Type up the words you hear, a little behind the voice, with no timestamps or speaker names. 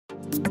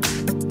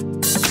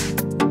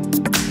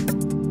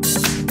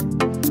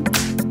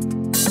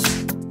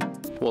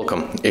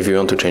Welcome. If you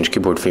want to change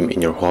keyboard theme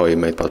in your HUAWEI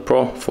MatePad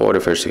Pro, for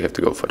the first you have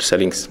to go for the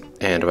settings,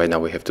 and right now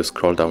we have to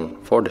scroll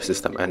down for the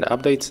system and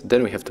updates.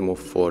 Then we have to move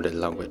for the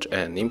language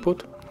and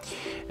input,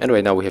 and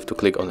right now we have to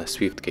click on the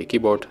SwiftKey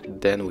keyboard.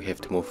 Then we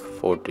have to move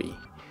for the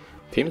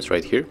themes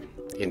right here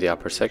in the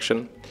upper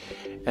section,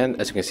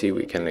 and as you can see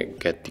we can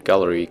get the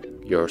gallery,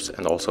 yours,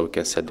 and also we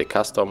can set the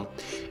custom,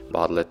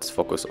 but let's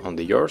focus on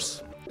the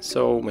yours.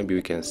 So maybe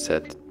we can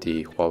set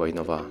the Huawei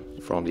Nova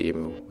from the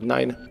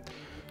EMU9.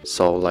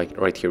 So like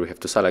right here we have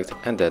to select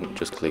and then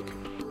just click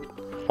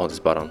on this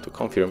button to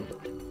confirm.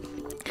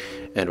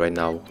 And right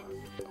now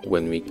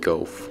when we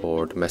go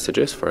for the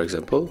messages, for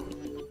example,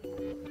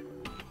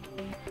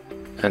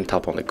 and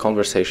tap on the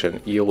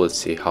conversation, you will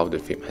see how the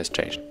theme has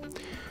changed.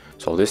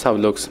 So this is how it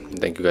looks.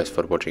 Thank you guys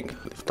for watching.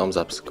 Leave thumbs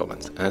ups,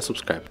 comments and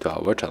subscribe to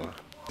our channel.